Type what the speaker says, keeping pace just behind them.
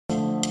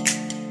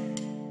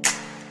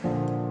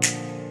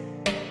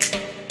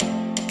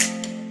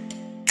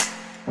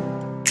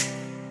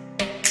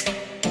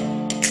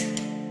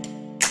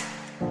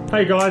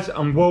Hey guys,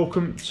 and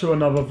welcome to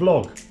another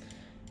vlog.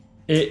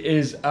 It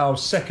is our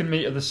second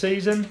meet of the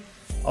season,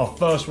 our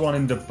first one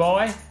in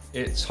Dubai.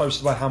 It's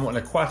hosted by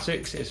Hamilton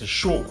Aquatics. It's a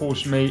short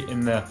course meet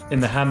in the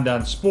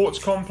Hamdan Sports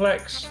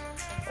Complex.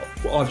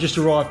 I've just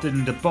arrived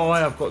in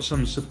Dubai. I've got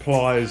some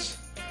supplies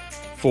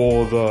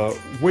for the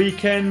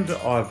weekend.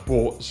 I've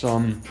bought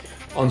some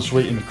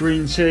unsweetened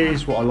green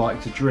teas, what I like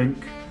to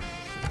drink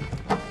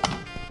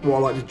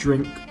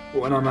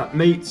when I'm at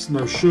meets,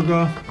 no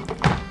sugar.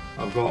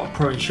 I've got a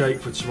protein shake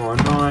for tomorrow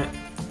night.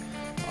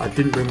 I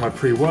didn't bring my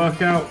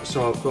pre-workout,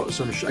 so I've got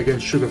some, again,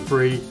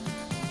 sugar-free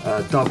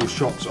double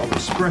shots of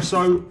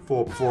espresso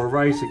for before a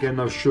race. Again,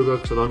 no sugar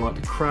because I don't like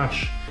to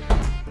crash.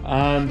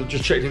 And I've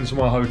just checked into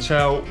my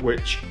hotel,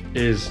 which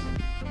is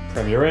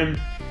Premier Inn,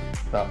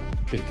 about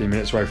 15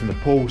 minutes away from the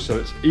pool, so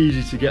it's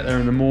easy to get there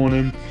in the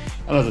morning.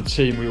 And as a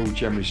team, we all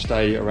generally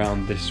stay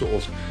around this sort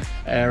of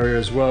area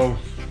as well.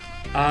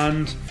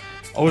 And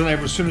I wasn't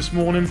able to swim this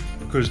morning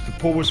because the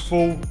pool was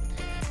full.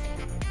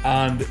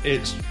 And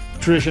it's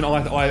tradition,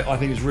 I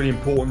think it's really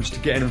important to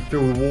get in and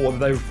fill the water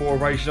the day before a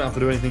race. You don't have to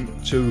do anything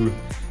too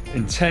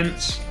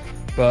intense,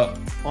 but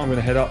I'm going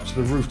to head up to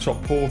the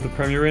rooftop pool of the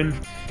Premier Inn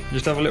and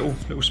just have a little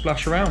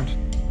splash around.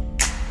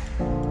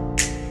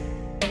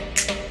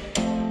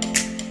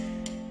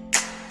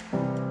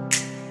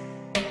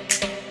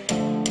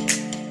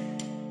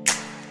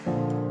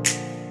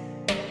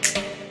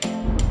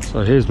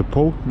 So here's the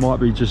pool, might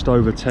be just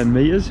over 10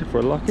 meters if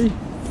we're lucky.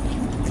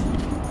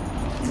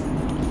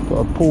 But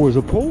a pool is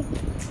a pool.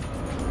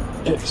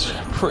 It's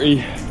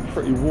pretty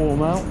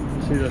warm out.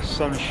 See the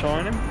sun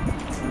shining.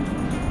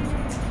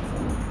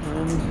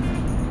 And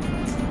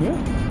yeah,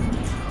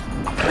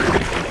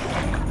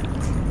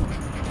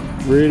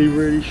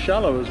 really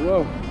shallow as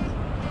well.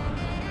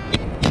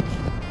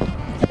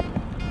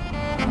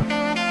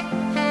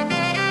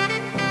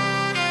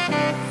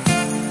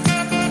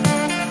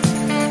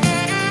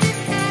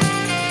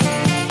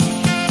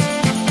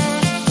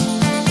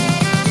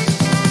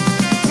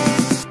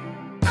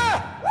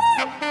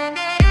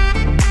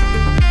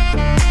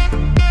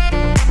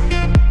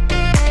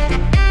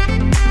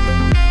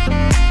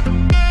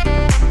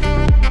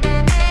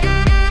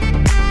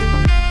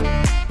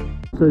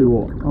 Tell you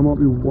what, I might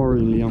be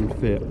worryingly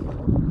unfit,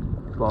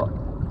 but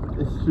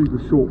it's super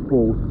short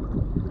ball,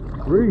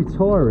 really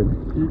tiring.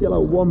 You get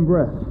like one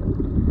breath,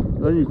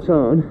 then you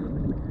turn,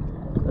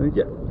 and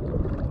you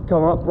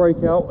come up,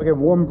 break out, again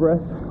one breath,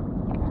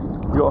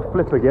 you got to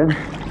flip again,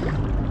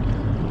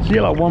 so you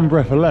get like one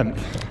breath a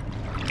length.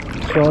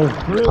 So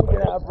really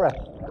get out of breath.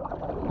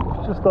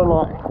 Just done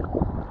like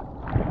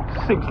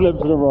 6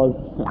 lengths in a row,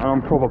 and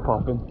I'm proper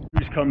puffing.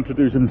 He's come to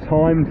do some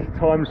timed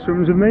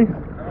swims with me.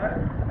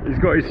 He's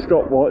got his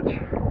stopwatch.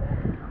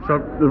 So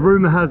the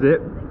rumour has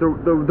it, the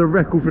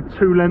record for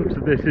 2 lengths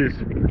of this is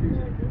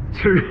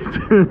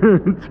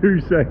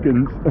 2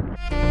 seconds.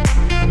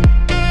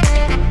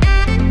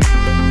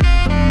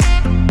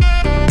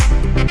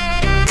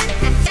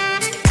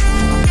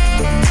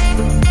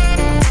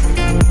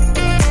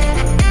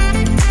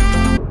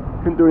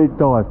 Couldn't do any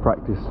dive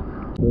practice.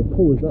 The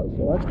pool is that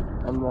side,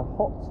 and the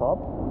hot tub,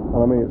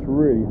 and I mean it's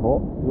really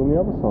hot, is on the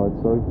other side,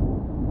 so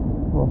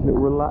nice little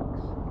relax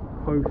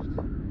post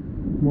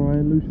my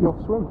loosen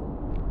off swim.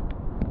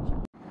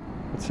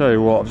 I'll tell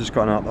you what, I've just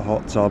gotten out the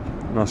hot tub,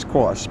 and that's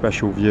quite a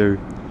special view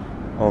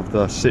of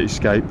the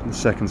cityscape, the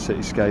second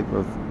cityscape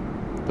of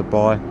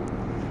Dubai.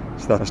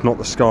 So that's not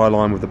the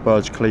skyline with the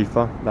Burj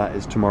Khalifa, that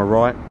is to my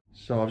right.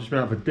 So I've just been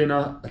out for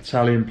dinner,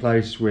 Italian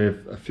place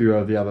with a few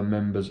of the other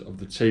members of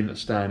the team that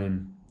stand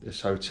in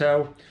this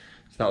hotel.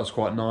 So that was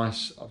quite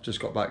nice. I've just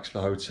got back to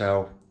the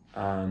hotel,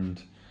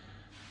 and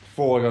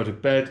before I go to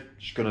bed,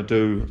 just gonna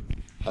do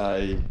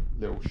a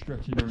little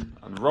stretching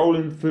and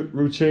rolling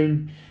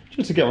routine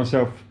just to get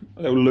myself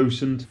a little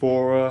loosened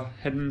for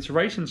heading into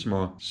racing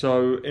tomorrow.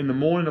 So in the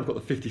morning I've got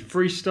the 50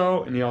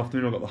 freestyle, in the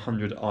afternoon I've got the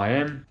 100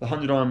 IM. The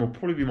 100 IM will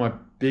probably be my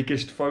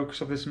biggest focus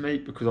of this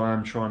meet because I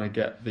am trying to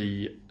get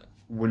the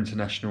Winter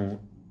National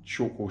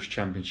Short Course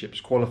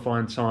Championships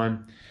qualifying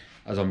time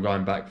as I'm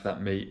going back for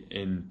that meet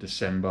in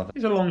December.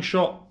 It's a long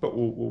shot, but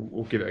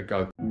we'll give it a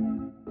go.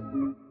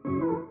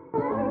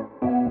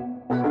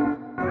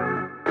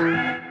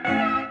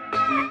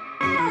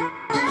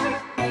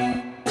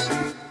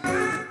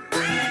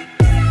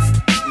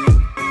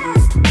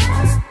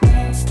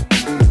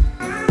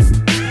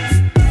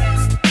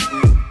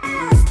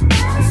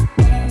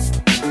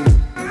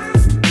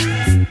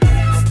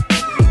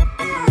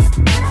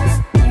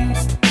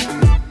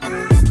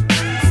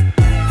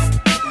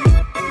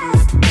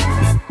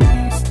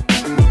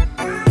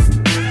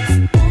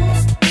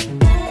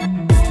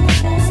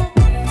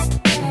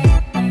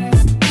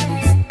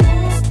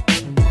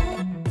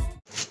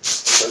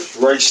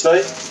 Race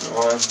day,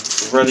 I'm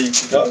ready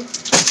to go.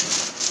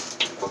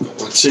 I've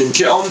got my team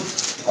kit on,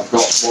 I've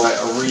got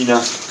my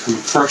arena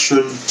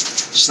compression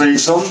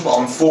sleeves on, but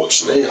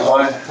unfortunately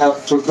I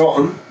have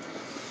forgotten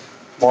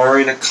my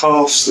arena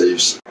calf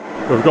sleeves.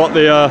 We've got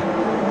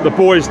the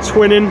boys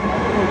twinning,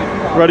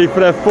 ready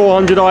for their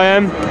 400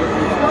 IM.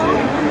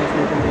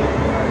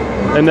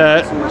 in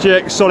their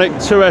GX Sonic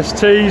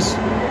 2STs.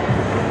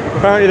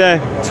 Apparently they're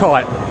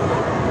tight.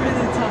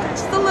 Really tight.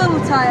 Just a little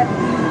tight.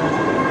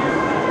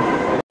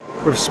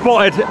 We've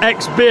spotted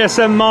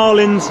ex-BSM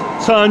Marlins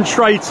turned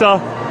traitor,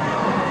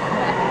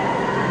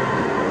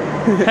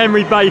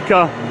 Henry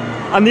Baker.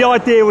 And the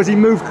idea was he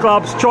moved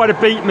clubs, tried to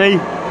beat me,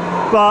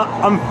 but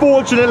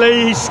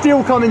unfortunately he's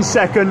still coming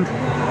second.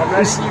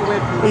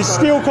 He's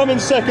still coming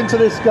second to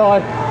this guy.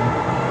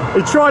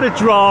 He tried a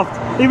draft.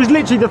 He was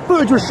literally, the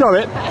footage will show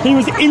it, he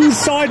was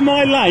inside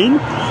my lane.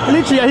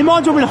 Literally, he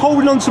might as well have been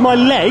holding onto my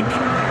leg.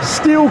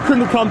 Still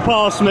couldn't come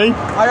past me.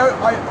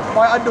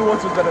 My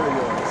underwater was better than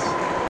yours.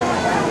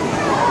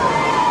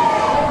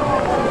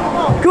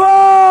 Go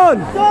on!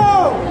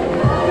 Go!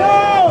 Go!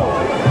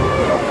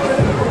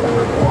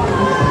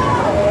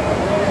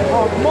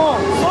 Oh, come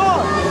on, come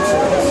on!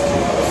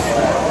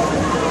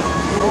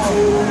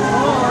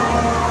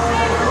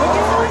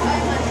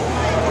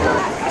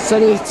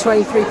 Sunny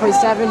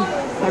 23.7,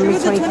 Henry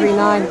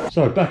 23.9.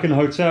 So back in the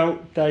hotel,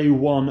 day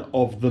one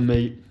of the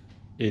meet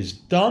is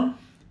done.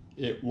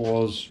 It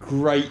was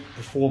great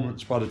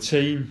performance by the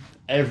team.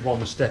 Everyone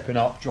was stepping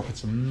up, dropping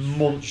some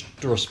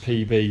monstrous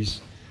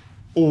PBs.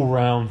 All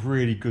round,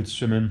 really good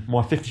swimming.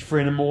 My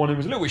 53 in the morning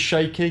was a little bit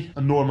shaky.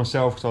 Annoyed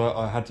myself because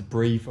I had to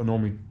breathe. I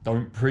normally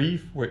don't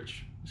breathe,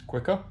 which is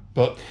quicker,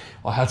 but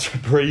I had to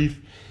breathe.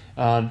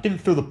 Didn't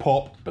feel the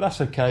pop, but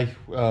that's okay.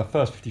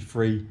 First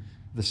 53 of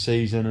the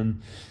season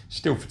and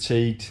still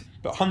fatigued.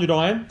 But 100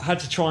 IM, I had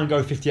to try and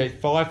go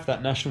 58.5,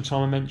 that national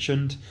time I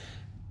mentioned.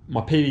 My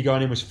PB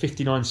going in was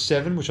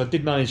 59.7, which I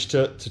did manage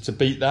to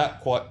beat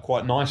that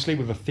quite nicely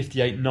with a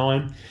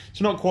 58.9.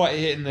 So not quite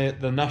hitting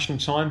the national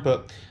time,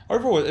 but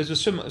overall, it was a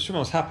swim I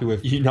was happy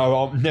with. You know,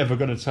 I'm never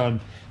going to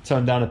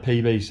turn down a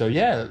PB. So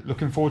yeah,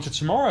 looking forward to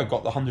tomorrow.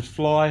 Got the 100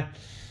 fly,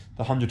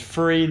 the 100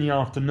 free in the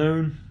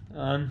afternoon,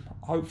 and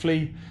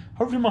hopefully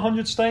my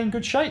 100 stay in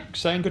good shape,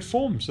 stay in good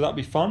form. So that'll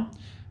be fun.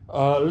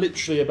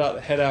 Literally about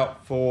to head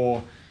out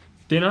for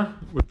dinner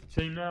with the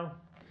team now.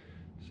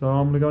 So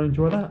I'm going to go and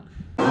enjoy that.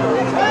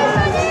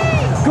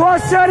 Go on,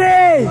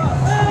 Sonny!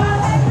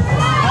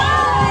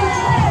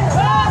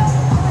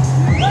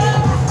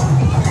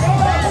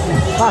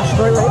 Fast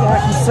straight right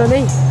there from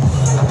Sunny.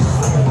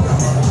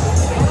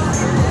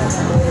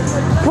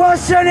 Go on,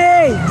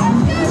 Sonny!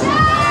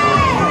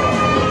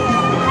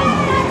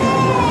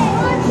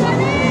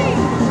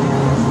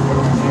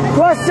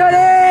 Go on,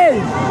 Sonny!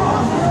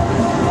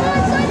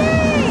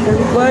 Gonna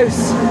be close.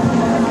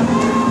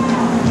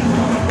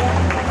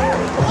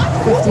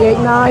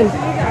 58.9.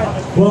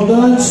 Well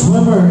done,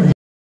 swimmer.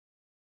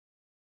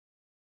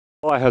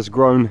 Sky has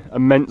grown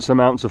immense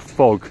amounts of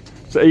fog,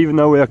 so even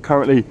though we are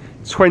currently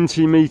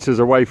 20 metres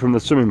away from the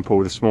swimming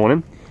pool this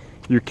morning,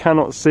 you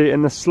cannot see it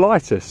in the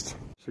slightest.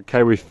 It's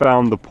okay, we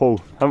found the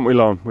pool, haven't we,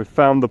 Lauren? We've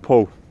found the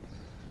pool.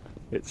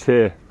 It's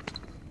here.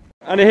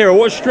 Anahira,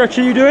 what stretch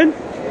are you doing?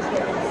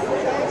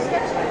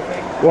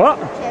 What?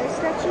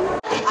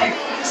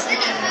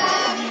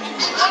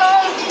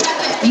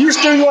 You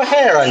just doing your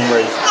hair,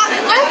 Amory?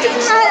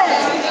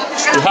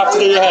 You have to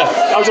do your hair.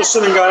 How's your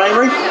swimming going,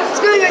 Amory? It's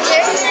going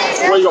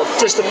okay. Well, you got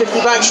just a 50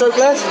 backstroke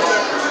left.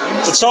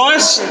 The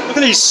tyres? Look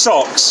at these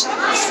socks.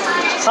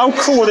 How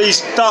cool are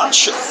these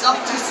Dutch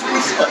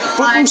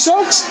football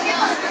socks?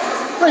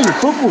 Not even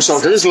football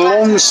socks, they're just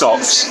long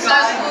socks.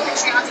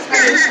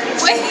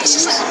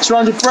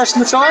 200 breast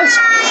in the tyres?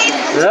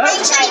 Yeah.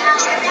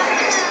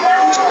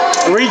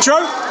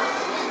 Retro?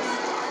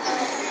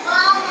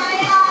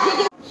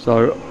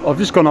 So I've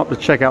just gone up to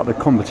check out the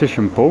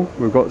competition pool.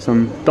 We've got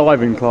some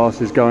diving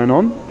classes going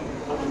on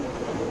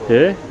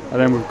here,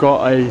 and then we've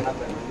got a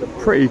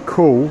pretty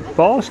cool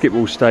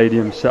basketball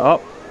stadium set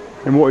up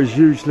in what is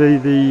usually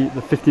the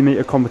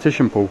 50-metre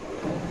competition pool.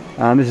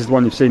 And this is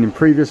one you've seen in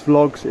previous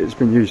vlogs. It's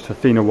been used for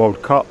FINA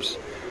World Cups.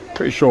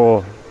 Pretty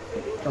sure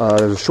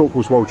there's a short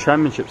course World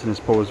Championships in this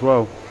pool as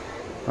well.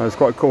 It's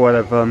quite cool how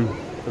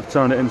they've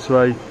turned it into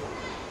an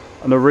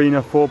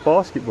arena for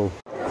basketball.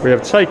 We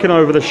have taken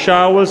over the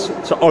showers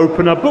to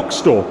open a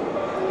bookstore.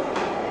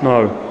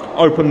 No,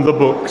 open the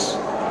books.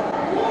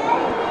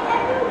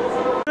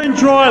 In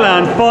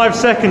dryland 5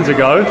 seconds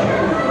ago,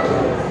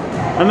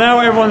 and now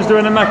everyone's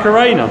doing a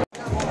Macarena.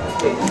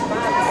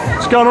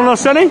 What's going on,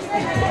 Arseni?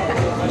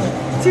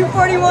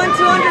 241,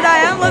 200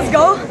 IM, let's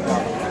go.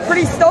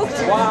 Pretty stoked.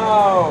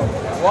 Wow!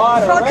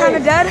 What Felt kind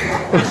of dead.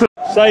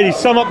 Sadie,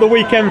 sum up the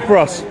weekend for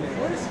us.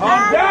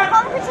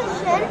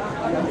 Competition,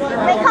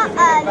 wake up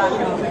early,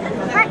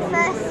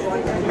 breakfast,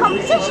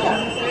 competition.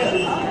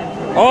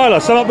 Isla,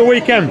 sum up the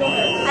weekend.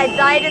 I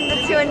died in the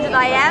 200 IM. Oh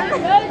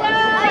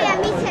yeah,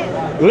 me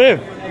too. Liv,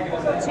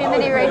 Too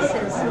many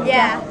races.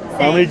 Yeah.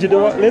 how many did you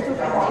do, Liv?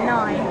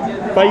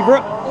 9.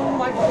 Favourite?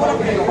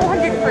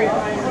 403.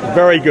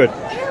 Very good.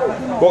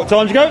 What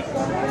time did you go?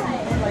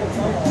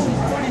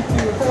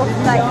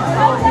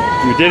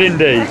 435. You did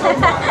indeed.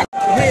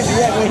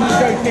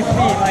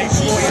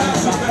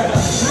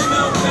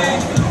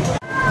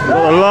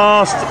 Got the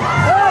last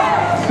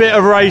bit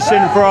of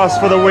racing for us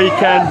for the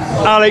weekend.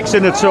 Alex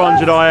in the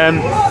 200 IM.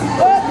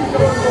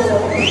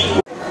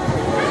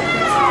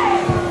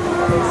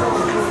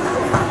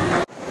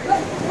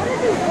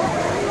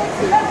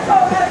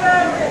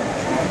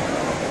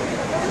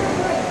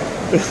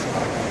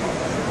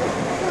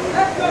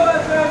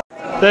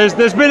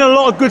 There's been a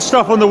lot of good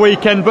stuff on the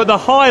weekend, but the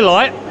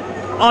highlight,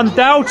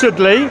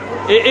 undoubtedly,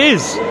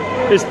 it's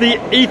the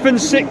Ethan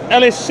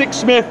Ellis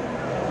Six-Smith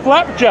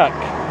Flapjack.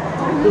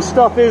 This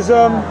stuff is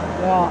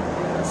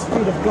Yeah, it's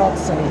food of God,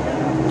 Sonny.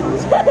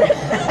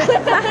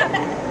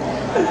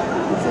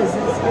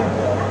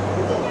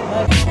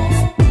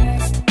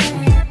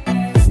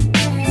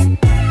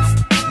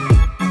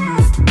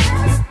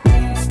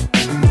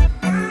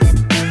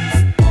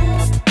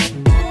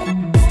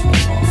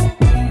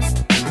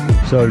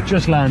 So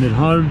just landed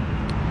home.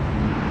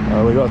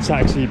 We got a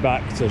taxi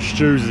back to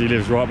Stu's as he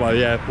lives right by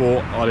the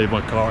airport. I leave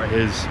my car at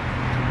his.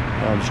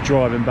 I'm just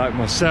driving back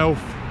myself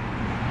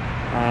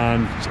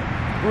and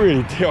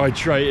really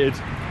dehydrated.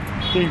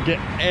 Didn't get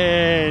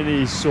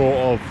any sort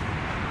of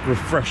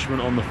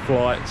refreshment on the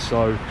flight,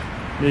 so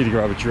need to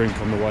grab a drink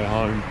on the way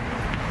home.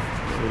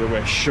 A little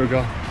bit of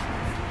sugar.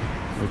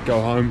 We'll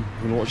go home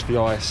and watch the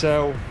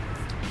ISL,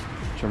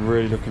 which I'm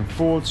really looking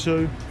forward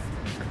to.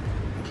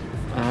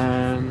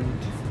 And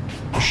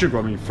sugar,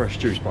 I mean fresh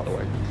juice, by the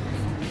way.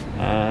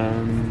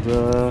 And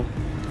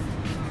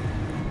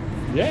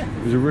yeah,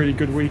 it was a really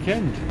good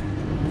weekend.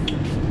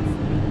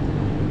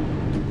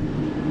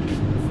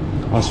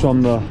 I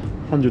swam the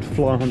 100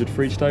 fly, 100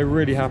 free today.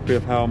 Really happy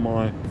of how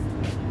my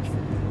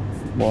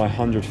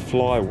 100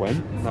 fly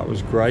went. That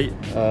was great.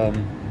 A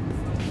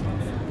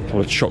lot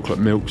of chocolate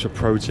milks of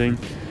protein.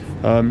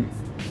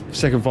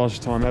 Second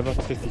fastest time ever,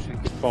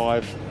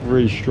 50.65.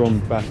 Really strong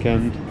back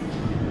end.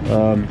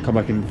 Come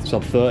back in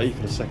sub 30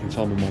 for the second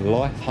time in my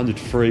life. 100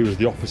 free was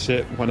the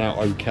opposite. Went out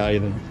okay,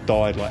 then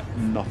died like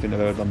nothing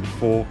I've ever done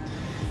before.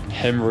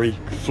 Henry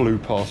flew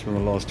past me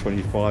on the last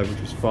 25, which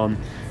was fun.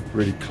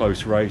 Really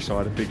close race. I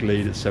had a big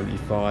lead at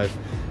 75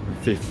 and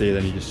 50,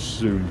 then he just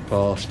zoomed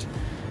past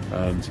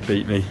to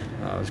beat me.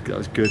 That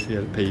was good. He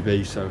had a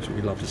PB, so that's what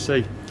we love to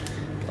see.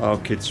 Our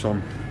kids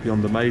swam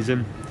beyond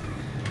amazing,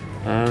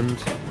 and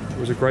it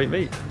was a great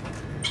meet.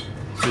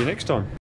 See you next time.